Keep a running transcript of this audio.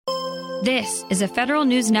This is a Federal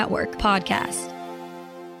News Network podcast.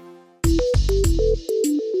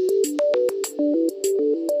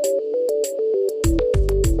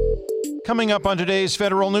 Coming up on today's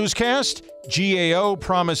Federal Newscast, GAO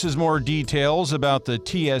promises more details about the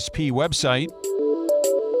TSP website.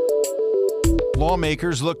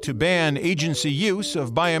 Lawmakers look to ban agency use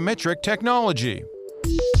of biometric technology.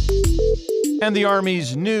 And the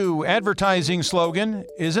Army's new advertising slogan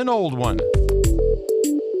is an old one.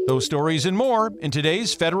 Those stories and more in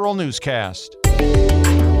today's Federal Newscast.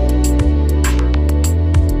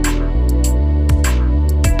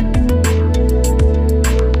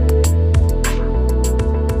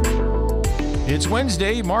 It's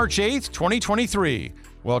Wednesday, March 8th, 2023.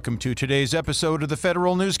 Welcome to today's episode of the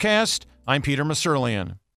Federal Newscast. I'm Peter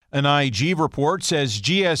Musurlian. An IG report says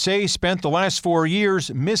GSA spent the last 4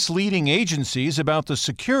 years misleading agencies about the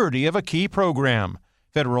security of a key program.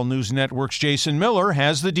 Federal News Network's Jason Miller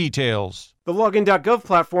has the details. The Login.gov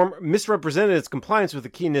platform misrepresented its compliance with the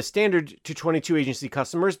key NIST standard to 22 agency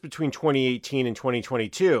customers between 2018 and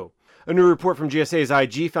 2022. A new report from GSA's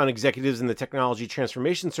IG found executives in the Technology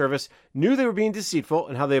Transformation Service knew they were being deceitful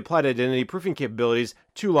in how they applied identity proofing capabilities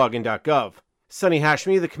to Login.gov. Sunny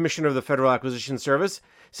Hashmi, the commissioner of the Federal Acquisition Service,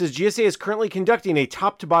 says GSA is currently conducting a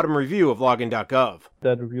top-to-bottom review of Login.gov.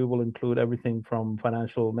 That review will include everything from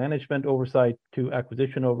financial management oversight to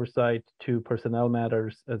acquisition oversight to personnel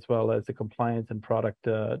matters, as well as the compliance and product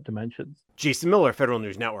dimensions. Jason Miller, Federal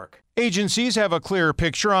News Network. Agencies have a clear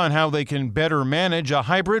picture on how they can better manage a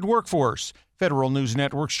hybrid workforce. Federal News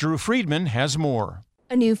Network's Drew Friedman has more.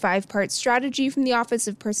 A new 5-part strategy from the Office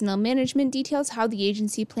of Personnel Management details how the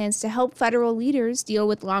agency plans to help federal leaders deal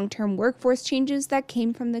with long-term workforce changes that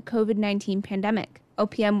came from the COVID-19 pandemic.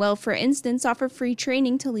 OPM will, for instance, offer free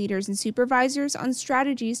training to leaders and supervisors on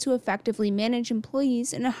strategies to effectively manage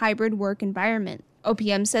employees in a hybrid work environment.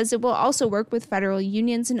 OPM says it will also work with federal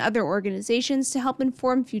unions and other organizations to help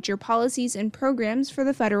inform future policies and programs for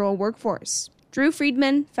the federal workforce. Drew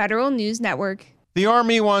Friedman, Federal News Network. The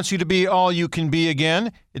Army wants you to be all you can be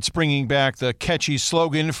again. It's bringing back the catchy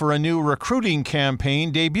slogan for a new recruiting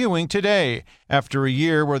campaign debuting today. After a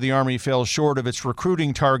year where the Army fell short of its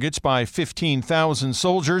recruiting targets by 15,000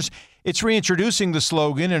 soldiers, it's reintroducing the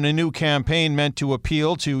slogan in a new campaign meant to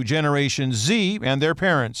appeal to Generation Z and their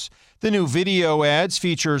parents. The new video ads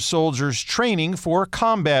feature soldiers training for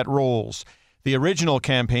combat roles. The original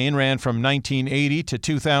campaign ran from 1980 to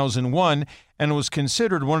 2001 and was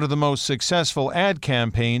considered one of the most successful ad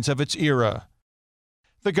campaigns of its era.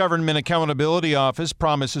 The Government Accountability Office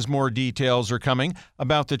promises more details are coming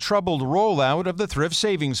about the troubled rollout of the Thrift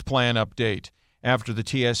Savings Plan update. After the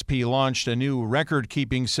TSP launched a new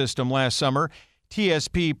record-keeping system last summer,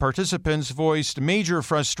 TSP participants voiced major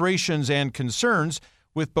frustrations and concerns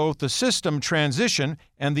with both the system transition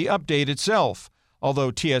and the update itself.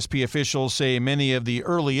 Although TSP officials say many of the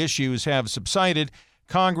early issues have subsided,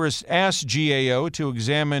 Congress asked GAO to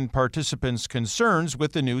examine participants' concerns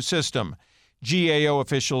with the new system. GAO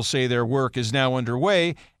officials say their work is now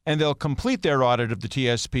underway and they'll complete their audit of the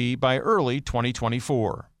TSP by early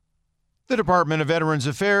 2024. The Department of Veterans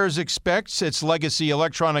Affairs expects its legacy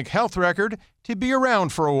electronic health record to be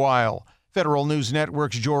around for a while. Federal News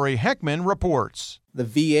Network's Jory Heckman reports. The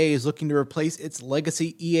VA is looking to replace its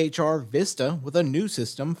legacy EHR Vista with a new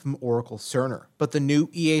system from Oracle Cerner. But the new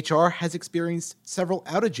EHR has experienced several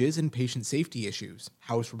outages and patient safety issues.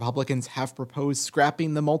 House Republicans have proposed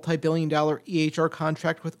scrapping the multi-billion-dollar EHR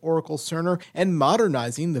contract with Oracle Cerner and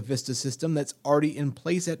modernizing the Vista system that's already in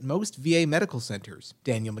place at most VA medical centers.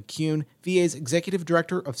 Daniel McCune, VA's Executive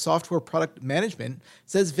Director of Software Product Management,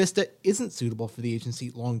 says Vista isn't suitable for the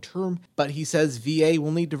agency long-term, but he says VA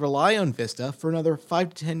will need to rely on Vista for another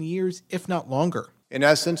 5 to 10 years, if not longer. In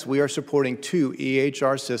essence, we are supporting 2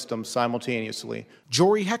 EHR systems simultaneously.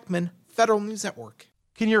 Jory Heckman, Federal News Network.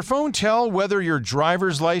 Can your phone tell whether your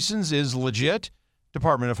driver's license is legit?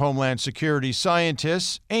 Department of Homeland Security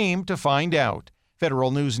scientists aim to find out.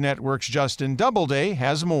 Federal News Network's Justin Doubleday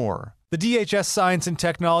has more. The DHS Science and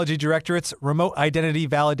Technology Directorate's Remote Identity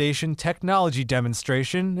Validation Technology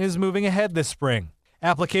Demonstration is moving ahead this spring.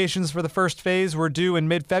 Applications for the first phase were due in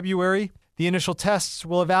mid-February. The initial tests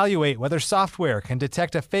will evaluate whether software can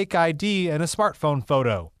detect a fake ID in a smartphone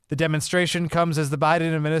photo. The demonstration comes as the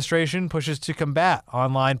Biden administration pushes to combat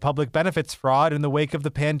online public benefits fraud in the wake of the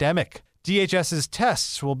pandemic. DHS's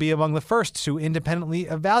tests will be among the first to independently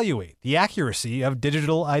evaluate the accuracy of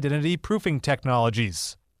digital identity proofing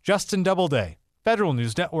technologies. Justin Doubleday, Federal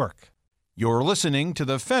News Network. You're listening to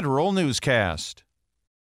the Federal Newscast.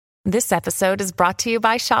 This episode is brought to you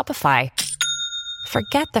by Shopify.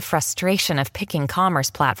 Forget the frustration of picking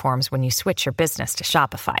commerce platforms when you switch your business to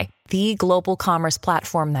Shopify, the global commerce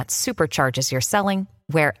platform that supercharges your selling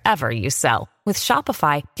wherever you sell. With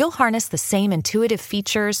Shopify, you'll harness the same intuitive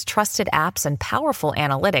features, trusted apps, and powerful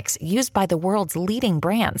analytics used by the world's leading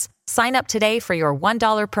brands. Sign up today for your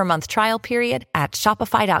 $1 per month trial period at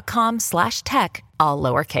shopify.com/tech, all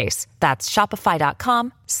lowercase. That's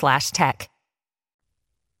shopify.com/tech.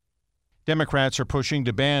 Democrats are pushing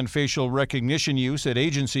to ban facial recognition use at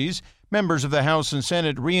agencies. Members of the House and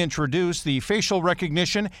Senate reintroduced the Facial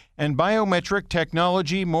Recognition and Biometric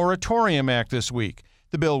Technology Moratorium Act this week.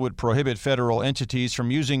 The bill would prohibit federal entities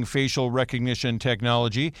from using facial recognition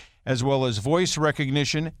technology, as well as voice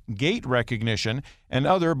recognition, gait recognition, and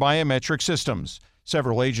other biometric systems.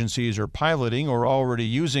 Several agencies are piloting or already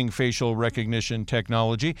using facial recognition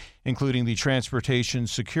technology, including the Transportation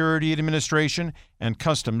Security Administration and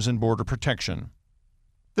Customs and Border Protection.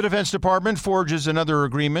 The Defense Department forges another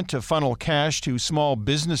agreement to funnel cash to small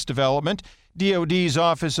business development. DoD's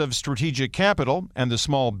Office of Strategic Capital and the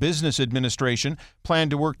Small Business Administration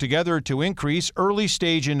plan to work together to increase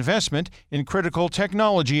early-stage investment in critical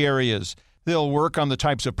technology areas. They'll work on the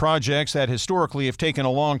types of projects that historically have taken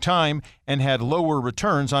a long time and had lower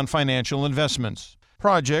returns on financial investments.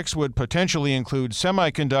 Projects would potentially include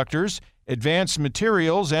semiconductors, advanced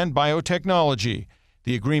materials, and biotechnology.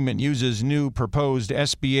 The agreement uses new proposed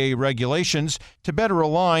SBA regulations to better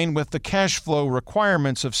align with the cash flow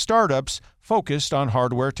requirements of startups focused on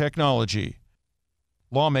hardware technology.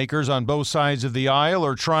 Lawmakers on both sides of the aisle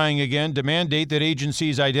are trying again to mandate that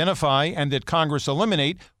agencies identify and that Congress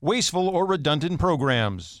eliminate wasteful or redundant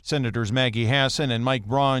programs. Senators Maggie Hassan and Mike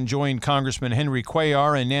Braun joined Congressman Henry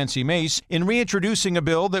Cuellar and Nancy Mace in reintroducing a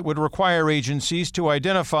bill that would require agencies to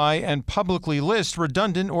identify and publicly list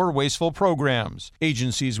redundant or wasteful programs.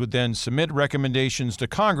 Agencies would then submit recommendations to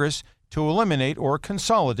Congress to eliminate or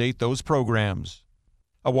consolidate those programs.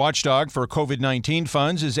 A watchdog for COVID-19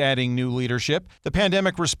 funds is adding new leadership. The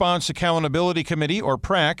Pandemic Response Accountability Committee, or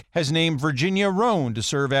PRAC, has named Virginia Roan to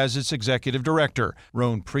serve as its executive director.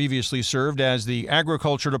 Roan previously served as the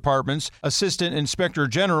Agriculture Department's Assistant Inspector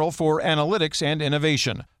General for Analytics and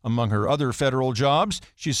Innovation. Among her other federal jobs,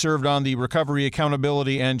 she served on the Recovery,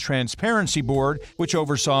 Accountability, and Transparency Board, which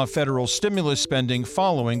oversaw federal stimulus spending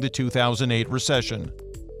following the 2008 recession.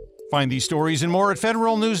 Find these stories and more at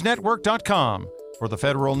federalnewsnetwork.com. For the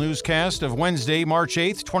Federal Newscast of Wednesday, March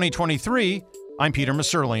 8, 2023, I'm Peter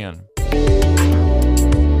Musurlian.